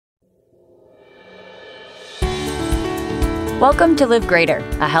Welcome to Live Greater,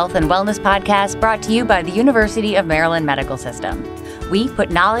 a health and wellness podcast brought to you by the University of Maryland Medical System. We put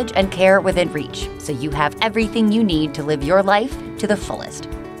knowledge and care within reach, so you have everything you need to live your life to the fullest.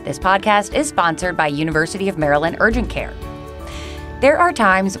 This podcast is sponsored by University of Maryland Urgent Care. There are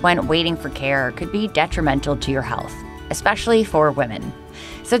times when waiting for care could be detrimental to your health, especially for women.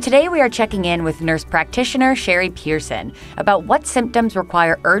 So today we are checking in with nurse practitioner Sherry Pearson about what symptoms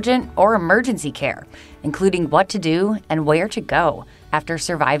require urgent or emergency care, including what to do and where to go after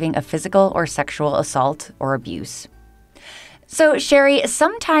surviving a physical or sexual assault or abuse. So, Sherry,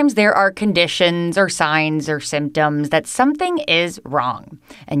 sometimes there are conditions or signs or symptoms that something is wrong,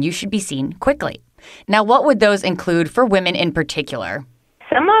 and you should be seen quickly. Now, what would those include for women in particular?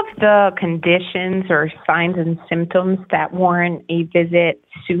 Some of the conditions or signs and symptoms that warrant a visit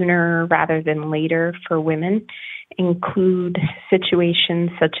sooner rather than later for women include situations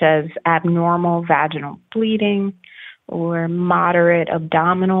such as abnormal vaginal bleeding or moderate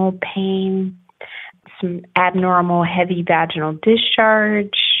abdominal pain, some abnormal heavy vaginal discharge,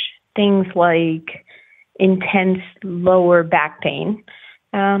 things like intense lower back pain,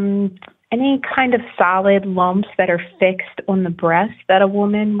 any kind of solid lumps that are fixed on the breast that a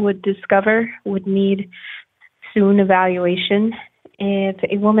woman would discover would need soon evaluation. If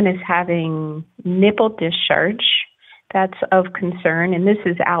a woman is having nipple discharge, that's of concern, and this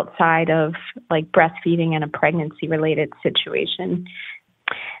is outside of like breastfeeding and a pregnancy-related situation.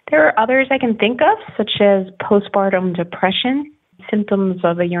 There are others I can think of, such as postpartum depression, symptoms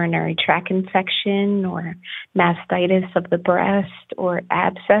of a urinary tract infection, or mastitis of the breast, or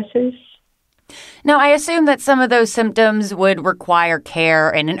abscesses. Now, I assume that some of those symptoms would require care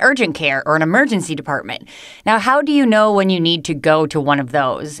in an urgent care or an emergency department. Now, how do you know when you need to go to one of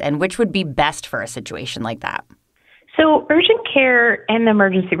those, and which would be best for a situation like that? So urgent care and the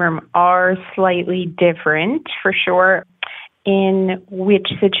emergency room are slightly different, for sure, in which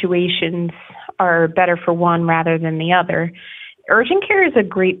situations are better for one rather than the other. Urgent care is a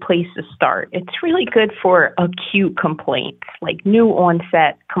great place to start. It's really good for acute complaints, like new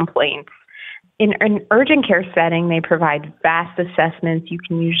onset complaints. In an urgent care setting, they provide fast assessments. You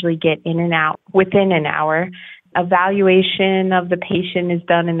can usually get in and out within an hour. Evaluation of the patient is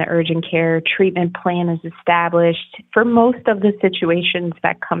done in the urgent care. Treatment plan is established for most of the situations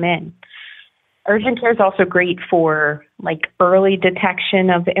that come in. Urgent care is also great for like early detection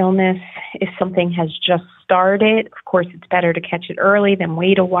of illness. If something has just started, of course, it's better to catch it early than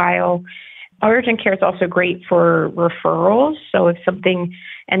wait a while. Urgent care is also great for referrals. So if something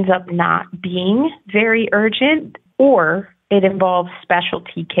ends up not being very urgent or it involves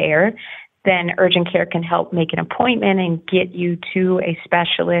specialty care, then urgent care can help make an appointment and get you to a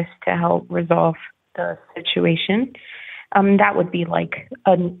specialist to help resolve the situation. That would be like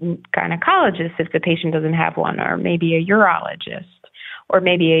a gynecologist if the patient doesn't have one, or maybe a urologist, or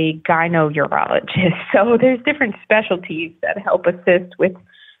maybe a gyno-urologist. So there's different specialties that help assist with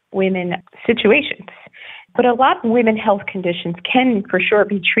women situations. But a lot of women health conditions can for sure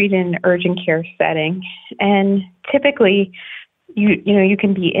be treated in an urgent care setting. And typically, you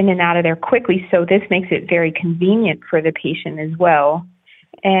can be in and out of there quickly. So this makes it very convenient for the patient as well.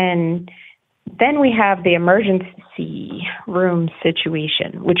 And then we have the emergency room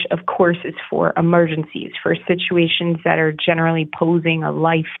situation, which of course is for emergencies, for situations that are generally posing a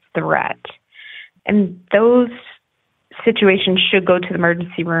life threat. And those situations should go to the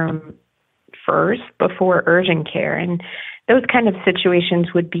emergency room first before urgent care. And those kind of situations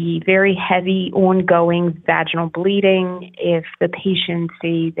would be very heavy, ongoing vaginal bleeding. If the patient,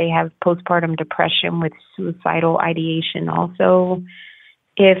 say, they have postpartum depression with suicidal ideation also.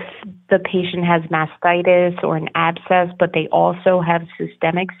 If the patient has mastitis or an abscess, but they also have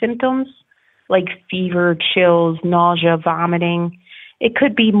systemic symptoms like fever, chills, nausea, vomiting, it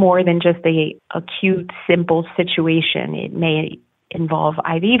could be more than just a acute, simple situation. It may involve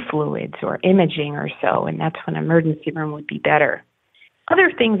IV fluids or imaging or so, and that's when emergency room would be better.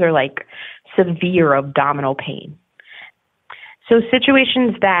 Other things are like severe abdominal pain. So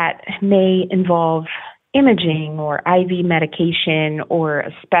situations that may involve imaging or IV medication or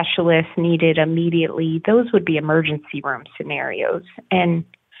a specialist needed immediately, those would be emergency room scenarios. And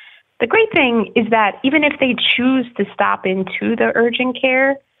the great thing is that even if they choose to stop into the urgent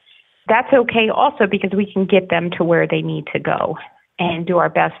care, that's okay also, because we can get them to where they need to go and do our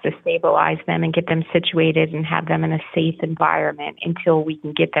best to stabilize them and get them situated and have them in a safe environment until we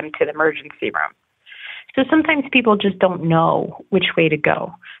can get them to the emergency room. So sometimes people just don't know which way to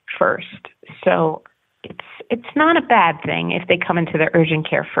go first. So it's not a bad thing if they come into the urgent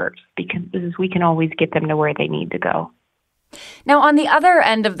care first, because we can always get them to where they need to go. Now, on the other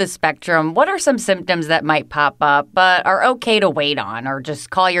end of the spectrum, what are some symptoms that might pop up but are okay to wait on, or just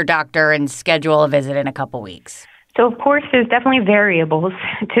call your doctor and schedule a visit in a couple weeks? So, of course, there's definitely variables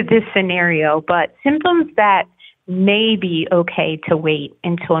to this scenario, but symptoms that may be okay to wait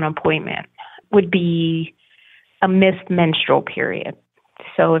until an appointment would be a missed menstrual period.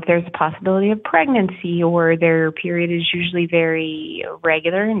 So if there's a possibility of pregnancy or their period is usually very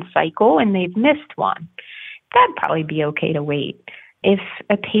regular in cycle and they've missed one, that'd probably be okay to wait. If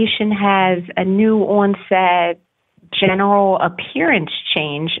a patient has a new onset general appearance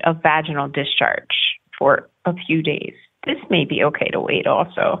change of vaginal discharge for a few days, this may be okay to wait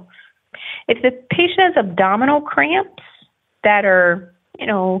also. If the patient has abdominal cramps that are,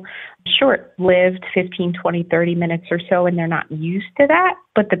 short-lived, 15, 20, 30 minutes or so, and they're not used to that,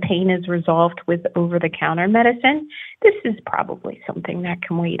 but the pain is resolved with over-the-counter medicine, this is probably something that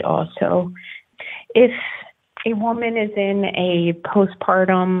can wait also. If a woman is in a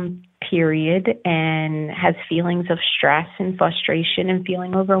postpartum period and has feelings of stress and frustration and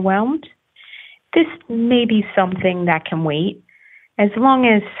feeling overwhelmed, this may be something that can wait as long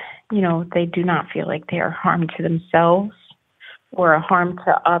as, they do not feel like they are harm to themselves or a harm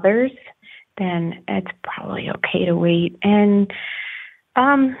to others, then it's probably okay to wait. And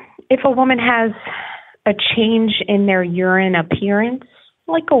if a woman has a change in their urine appearance,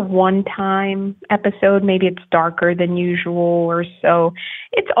 like a one-time episode, maybe it's darker than usual or so,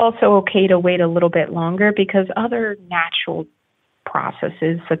 it's also okay to wait a little bit longer because other natural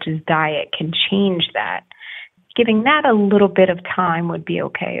processes such as diet can change that. Giving that a little bit of time would be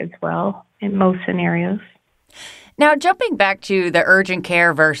okay as well in most scenarios. Now, jumping back to the urgent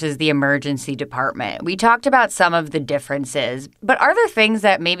care versus the emergency department, we talked about some of the differences, but are there things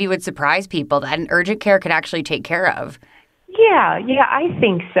that maybe would surprise people that an urgent care could actually take care of? Yeah, I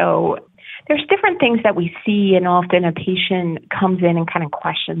think so. There's different things that we see, and often a patient comes in and kind of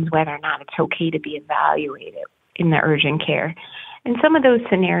questions whether or not it's okay to be evaluated in the urgent care. And some of those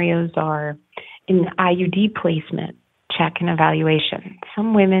scenarios are in IUD placement, check and evaluation.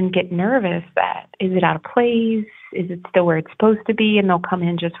 Some women get nervous that, is it out of place? Is it still where it's supposed to be? And they'll come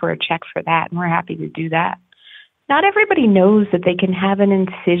in just for a check for that, and we're happy to do that. Not everybody knows that they can have an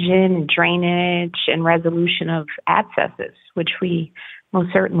incision and drainage and resolution of abscesses, which we most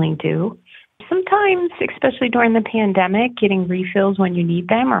certainly do. Sometimes, especially during the pandemic, getting refills when you need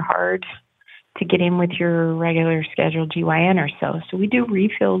them are hard to get in with your regular scheduled GYN or so. So we do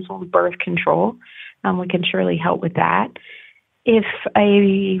refills on birth control. We can surely help with that. If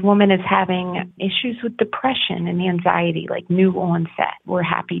a woman is having issues with depression and anxiety, like new onset, we're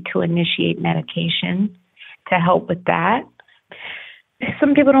happy to initiate medication to help with that.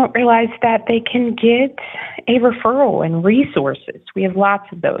 Some people don't realize that they can get a referral and resources. We have lots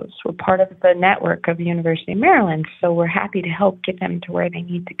of those. We're part of the network of the University of Maryland, so we're happy to help get them to where they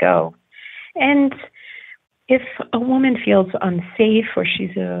need to go. And if a woman feels unsafe or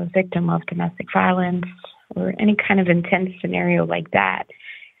she's a victim of domestic violence or any kind of intense scenario like that,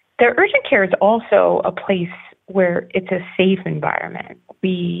 the urgent care is also a place where it's a safe environment.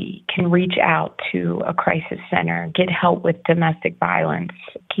 We can reach out to a crisis center, get help with domestic violence,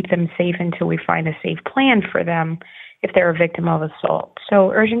 keep them safe until we find a safe plan for them if they're a victim of assault.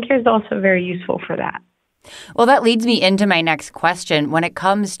 So urgent care is also very useful for that. Well, that leads me into my next question. When it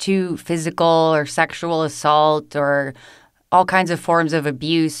comes to physical or sexual assault or all kinds of forms of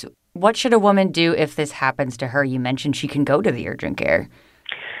abuse, what should a woman do if this happens to her? You mentioned she can go to the urgent care.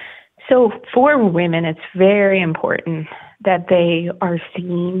 So for women, it's very important that they are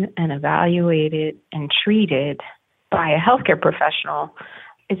seen and evaluated and treated by a healthcare professional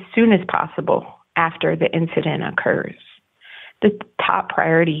as soon as possible after the incident occurs. The top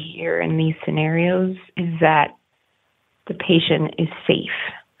priority here in these scenarios is that the patient is safe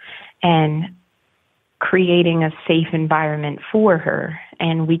and creating a safe environment for her,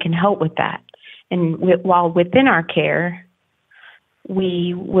 and we can help with that. And while within our care,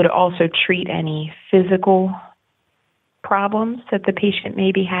 we would also treat any physical problems that the patient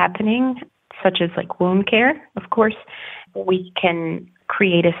may be happening, such as like wound care. Of course, we can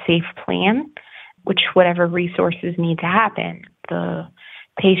create a safe plan, which whatever resources need to happen. The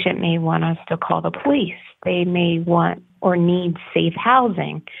patient may want us to call the police. They may want or need safe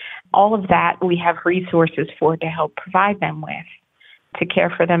housing. All of that we have resources for to help provide them with, to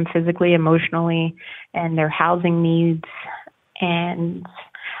care for them physically, emotionally, and their housing needs, and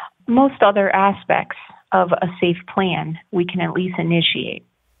most other aspects of a safe plan we can at least initiate.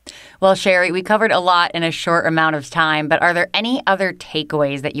 Well, Sherry, we covered a lot in a short amount of time, but are there any other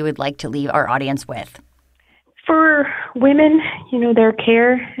takeaways that you would like to leave our audience with? For women, their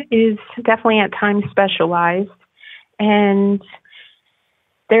care is definitely at times specialized, And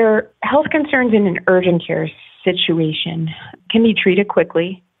their health concerns in an urgent care situation can be treated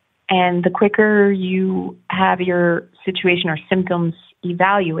quickly. And the quicker you have your situation or symptoms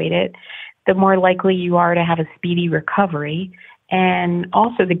evaluated, the more likely you are to have a speedy recovery. And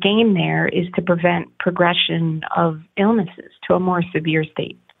also the game there is to prevent progression of illnesses to a more severe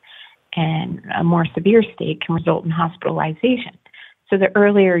state. And a more severe state can result in hospitalization. So the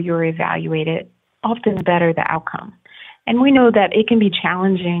earlier you're evaluated, often the better the outcome. And we know that it can be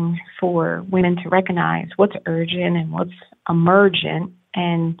challenging for women to recognize what's urgent and what's emergent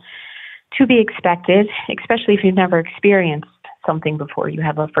and to be expected, especially if you've never experienced something before, you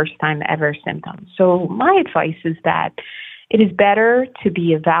have a first time ever symptom. So my advice is that it is better to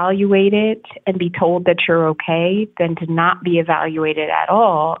be evaluated and be told that you're okay than to not be evaluated at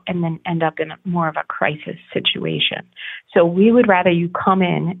all and then end up in more of a crisis situation. So we would rather you come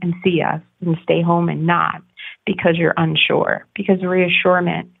in and see us than stay home and not because you're unsure, because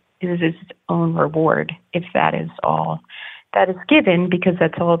reassurance is its own reward if that is all that is given, because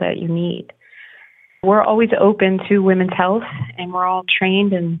that's all that you need. We're always open to women's health, and we're all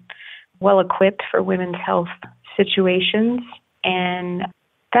trained and well equipped for women's health situations, and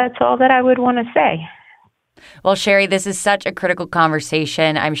that's all that I would want to say. Well, Sherry, this is such a critical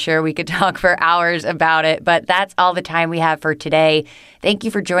conversation. I'm sure we could talk for hours about it, but that's all the time we have for today. Thank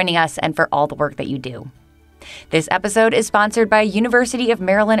you for joining us and for all the work that you do. This episode is sponsored by University of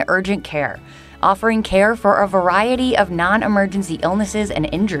Maryland Urgent Care. Offering care for a variety of non-emergency illnesses and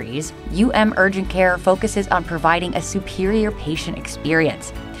injuries, UM Urgent Care focuses on providing a superior patient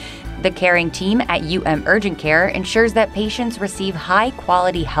experience. The caring team at UM Urgent Care ensures that patients receive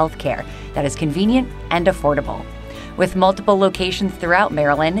high-quality health care that is convenient and affordable. With multiple locations throughout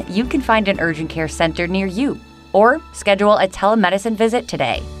Maryland, you can find an urgent care center near you or schedule a telemedicine visit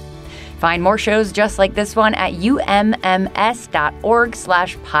today. Find more shows just like this one at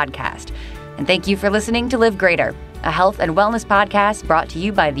umms.org/podcast. And thank you for listening to Live Greater, a health and wellness podcast brought to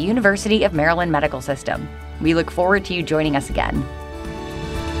you by the University of Maryland Medical System. We look forward to you joining us again.